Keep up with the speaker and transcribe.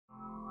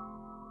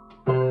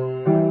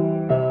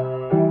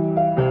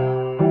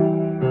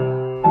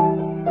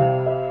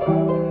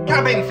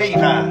Cabin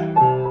Fever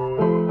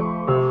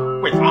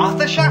with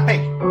Arthur Shappy.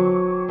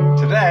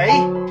 Today,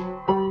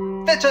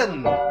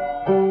 Fitton.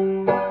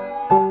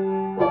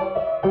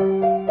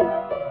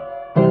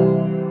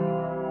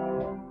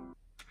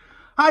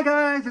 Hi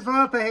guys, it's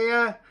Arthur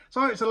here.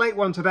 Sorry it's a late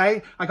one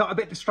today. I got a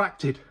bit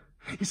distracted.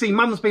 You see,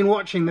 Mum's been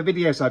watching the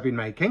videos I've been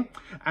making,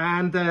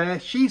 and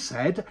she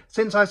said,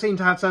 since I seem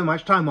to have so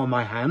much time on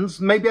my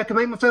hands, maybe I can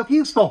make myself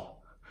useful.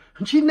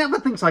 And she never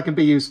thinks I can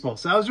be useful,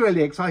 so I was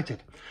really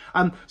excited.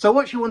 So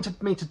what she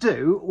wanted me to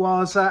do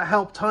was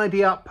help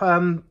tidy up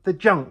the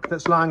junk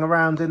that's lying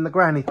around in the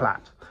granny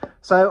flat.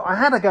 So I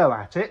had a go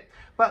at it,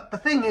 but the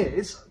thing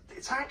is,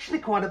 it's actually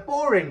quite a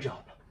boring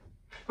job.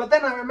 But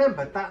then I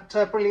remembered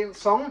that brilliant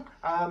song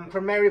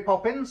from Mary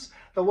Poppins,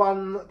 the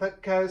one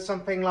that goes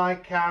something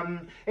like,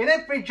 in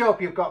every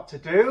job you've got to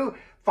do,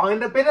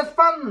 find a bit of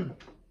fun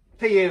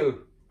for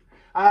you.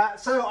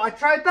 So I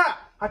tried that.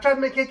 I tried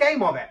to make a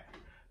game of it.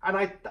 And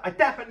I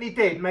definitely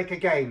did make a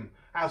game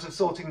out of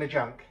sorting the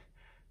junk.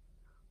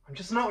 I'm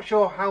just not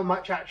sure how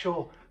much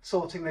actual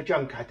sorting the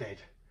junk I did.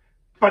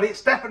 But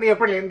it's definitely a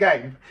brilliant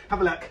game.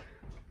 Have a look.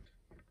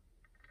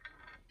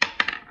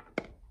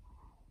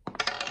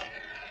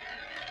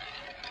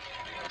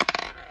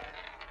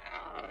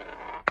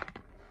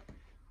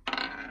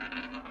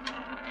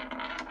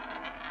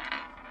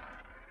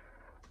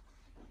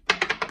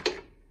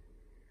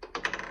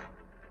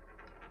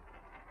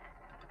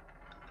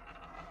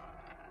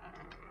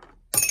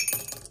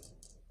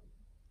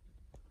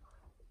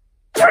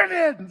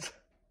 Brilliant!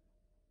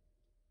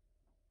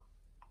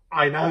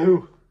 I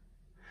know.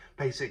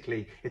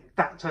 Basically, if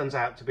that turns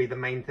out to be the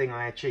main thing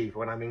I achieve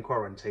when I'm in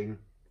quarantine,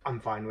 I'm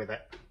fine with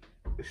it.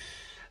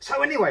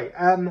 So anyway,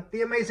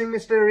 the amazing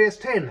mysterious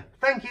tin.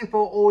 Thank you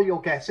for all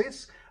your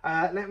guesses.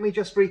 Let me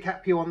just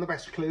recap you on the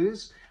best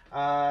clues.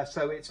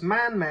 So it's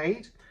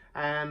man-made,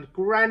 and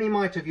Granny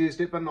might have used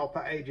it, but not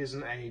for ages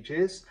and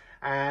ages.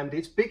 And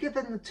it's bigger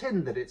than the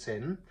tin that it's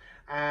in.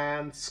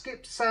 And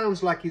Skip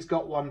sounds like he's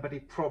got one, but he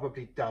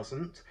probably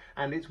doesn't.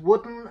 And it's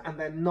wooden, and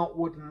then not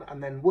wooden,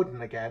 and then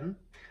wooden again.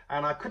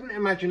 And I couldn't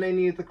imagine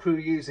any of the crew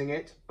using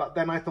it, but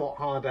then I thought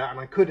harder, and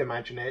I could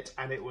imagine it,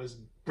 and it was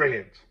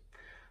brilliant.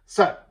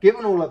 So,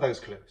 given all of those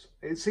clues,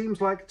 it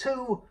seems like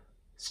two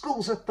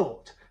schools of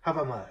thought have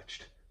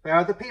emerged. There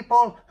are the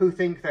people who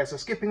think there's a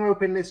skipping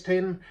rope in this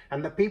tin,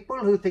 and the people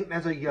who think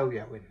there's a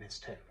yo-yo in this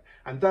tin.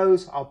 And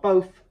those are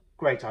both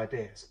great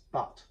ideas.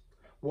 But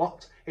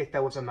what if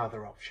there was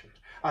another option?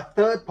 A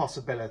third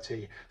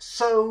possibility,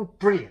 so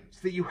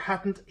brilliant that you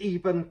hadn't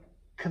even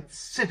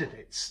considered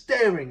it,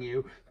 staring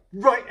you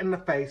right in the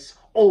face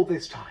all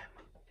this time.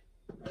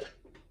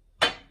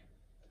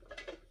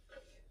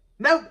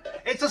 Nope,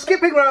 it's a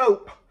skipping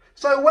rope!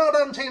 So well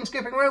done Team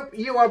Skipping Rope,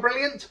 you are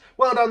brilliant.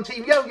 Well done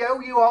Team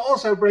Yo-Yo, you are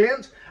also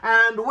brilliant.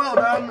 And well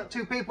done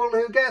to people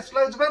who guessed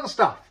loads of other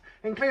stuff,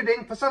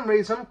 including, for some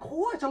reason,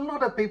 quite a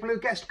lot of people who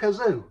guessed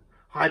kazoo.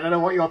 I don't know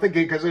what you're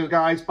thinking, kazoo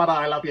guys, but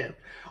I love you.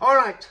 All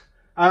right,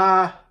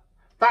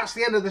 that's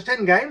the end of the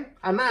tin game.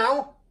 And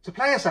now, to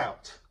play us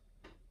out,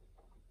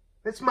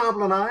 Miss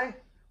Marble and I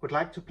would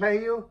like to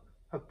play you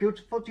a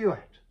beautiful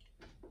duet.